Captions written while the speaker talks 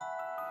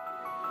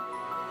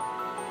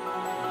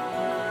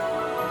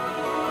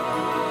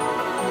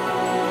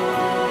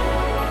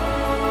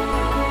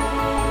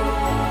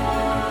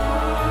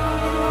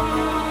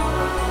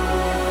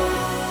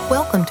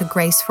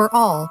Grace for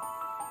All,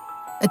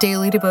 a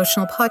daily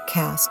devotional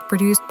podcast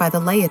produced by the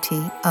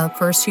laity of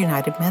First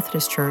United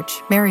Methodist Church,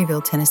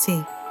 Maryville,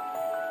 Tennessee.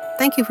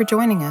 Thank you for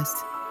joining us.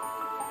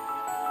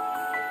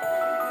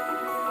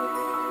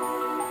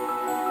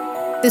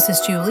 This is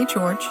Julie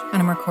George,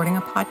 and I'm recording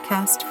a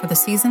podcast for the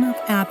season of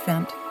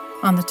Advent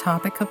on the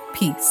topic of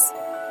peace.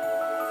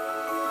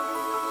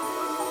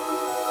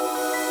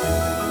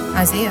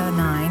 Isaiah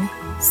 9,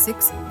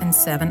 6 and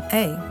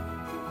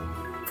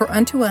 7a. For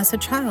unto us a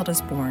child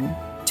is born,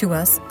 to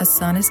us a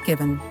son is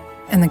given,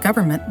 and the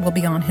government will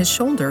be on his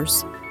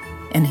shoulders.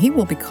 And he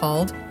will be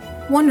called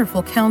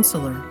Wonderful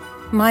Counselor,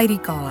 Mighty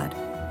God,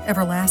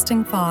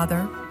 Everlasting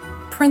Father,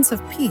 Prince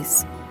of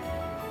Peace.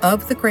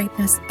 Of the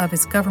greatness of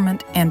his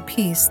government and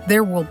peace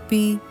there will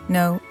be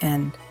no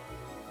end.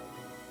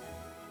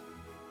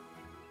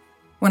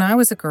 When I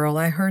was a girl,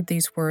 I heard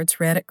these words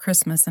read at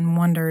Christmas and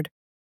wondered,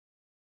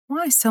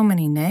 why so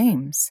many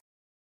names?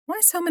 Why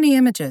so many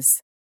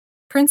images?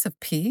 Prince of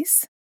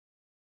Peace?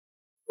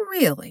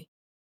 Really?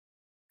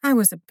 I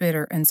was a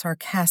bitter and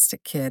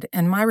sarcastic kid,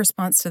 and my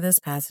response to this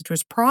passage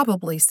was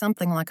probably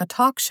something like a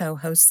talk show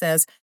host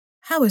says,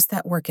 "How is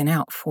that working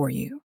out for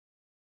you?"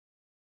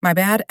 My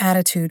bad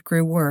attitude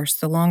grew worse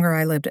the longer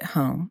I lived at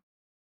home.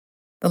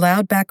 The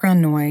loud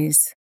background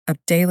noise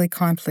of daily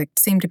conflict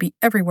seemed to be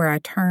everywhere I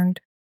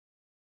turned.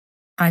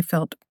 I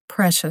felt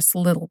precious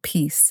little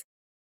peace.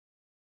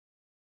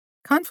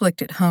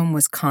 Conflict at home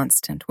was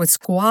constant, with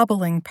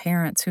squabbling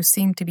parents who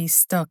seemed to be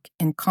stuck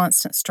in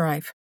constant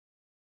strife.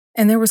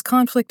 And there was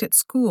conflict at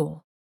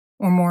school,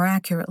 or more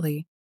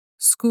accurately,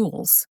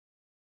 schools,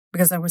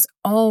 because there was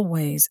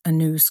always a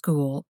new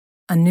school,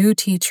 a new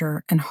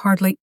teacher, and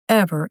hardly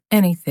ever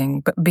anything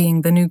but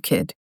being the new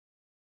kid.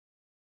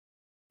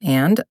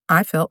 And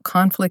I felt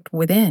conflict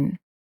within,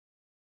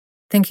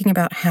 thinking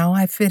about how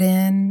I fit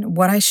in,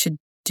 what I should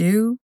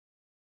do,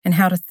 and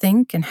how to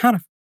think and how to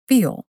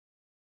feel.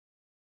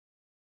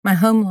 My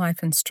home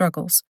life and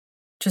struggles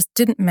just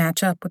didn't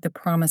match up with the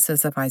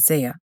promises of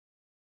Isaiah.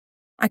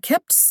 I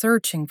kept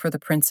searching for the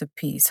Prince of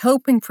Peace,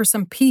 hoping for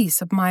some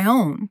peace of my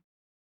own.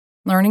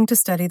 Learning to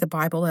study the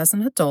Bible as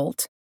an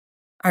adult,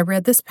 I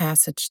read this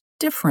passage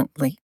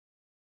differently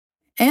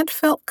and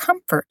felt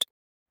comfort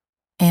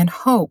and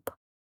hope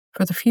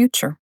for the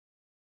future.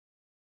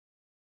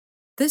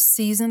 This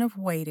season of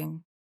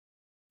waiting,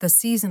 the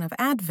season of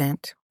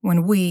Advent,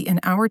 when we in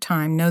our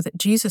time know that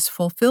Jesus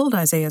fulfilled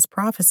Isaiah's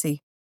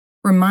prophecy,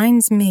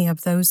 reminds me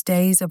of those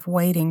days of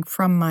waiting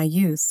from my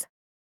youth,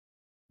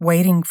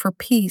 waiting for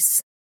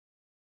peace,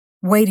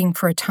 waiting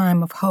for a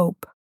time of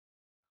hope,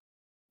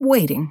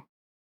 waiting.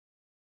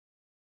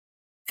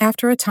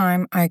 After a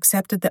time, I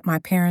accepted that my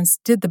parents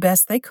did the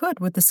best they could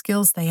with the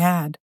skills they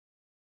had,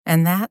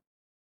 and that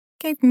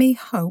gave me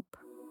hope.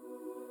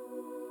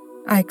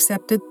 I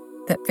accepted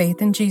that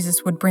faith in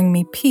Jesus would bring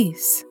me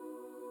peace,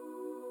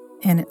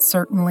 and it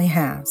certainly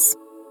has.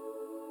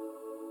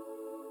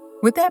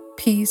 Would that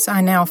peace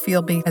I now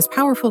feel be as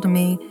powerful to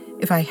me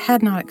if I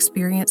had not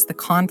experienced the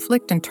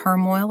conflict and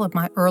turmoil of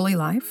my early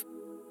life?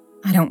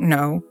 I don't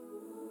know.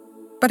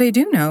 But I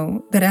do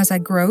know that as I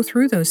grow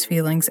through those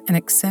feelings and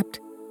accept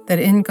that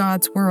in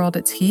God's world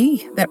it's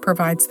He that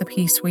provides the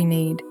peace we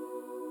need,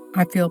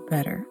 I feel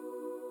better.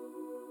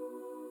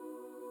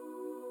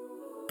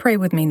 Pray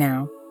with me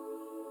now.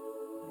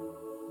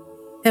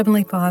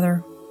 Heavenly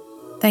Father,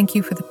 thank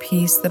you for the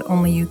peace that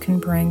only you can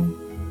bring.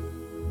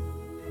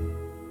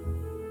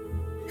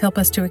 Help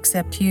us to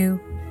accept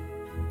you,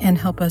 and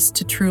help us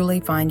to truly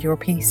find your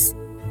peace.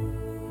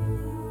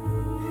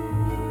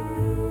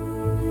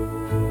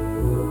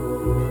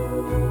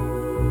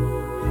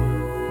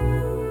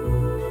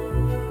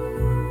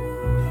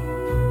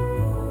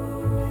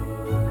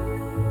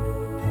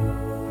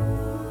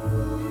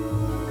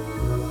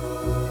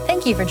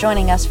 Thank you for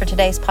joining us for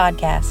today's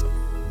podcast.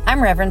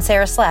 I'm Reverend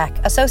Sarah Slack,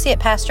 Associate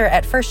Pastor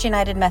at First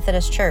United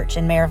Methodist Church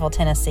in Maryville,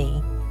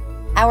 Tennessee.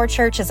 Our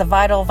church is a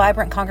vital,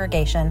 vibrant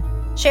congregation,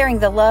 sharing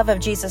the love of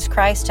Jesus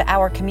Christ to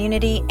our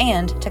community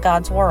and to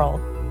God's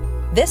world.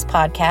 This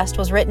podcast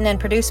was written and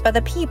produced by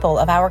the people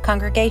of our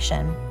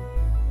congregation.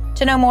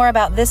 To know more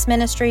about this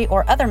ministry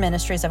or other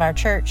ministries of our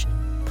church,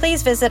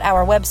 please visit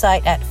our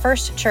website at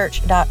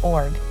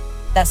firstchurch.org.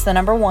 That's the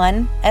number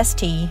 1,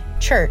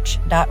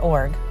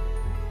 stchurch.org.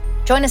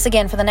 Join us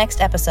again for the next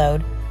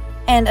episode,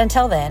 and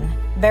until then,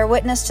 bear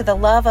witness to the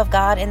love of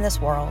God in this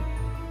world,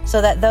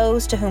 so that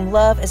those to whom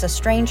love is a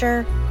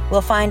stranger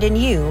will find in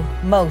you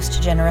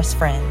most generous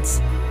friends.